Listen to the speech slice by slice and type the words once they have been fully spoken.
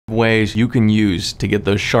ways you can use to get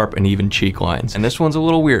those sharp and even cheek lines. And this one's a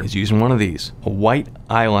little weird. Is using one of these, a white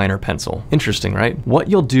eyeliner pencil. Interesting, right? What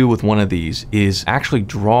you'll do with one of these is actually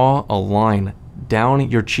draw a line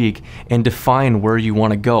down your cheek and define where you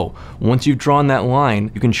want to go. Once you've drawn that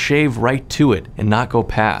line, you can shave right to it and not go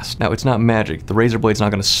past. Now, it's not magic. The razor blade's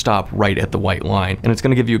not going to stop right at the white line, and it's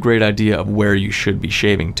going to give you a great idea of where you should be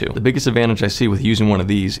shaving to. The biggest advantage I see with using one of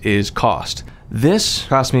these is cost. This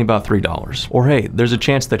cost me about $3. Or hey, there's a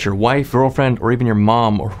chance that your wife, girlfriend, or even your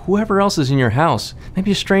mom, or whoever else is in your house,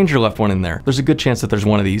 maybe a stranger left one in there. There's a good chance that there's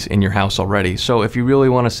one of these in your house already. So if you really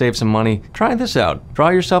want to save some money, try this out.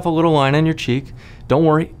 Draw yourself a little line on your cheek. Don't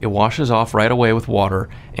worry, it washes off right away with water,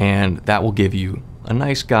 and that will give you a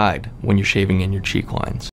nice guide when you're shaving in your cheek lines.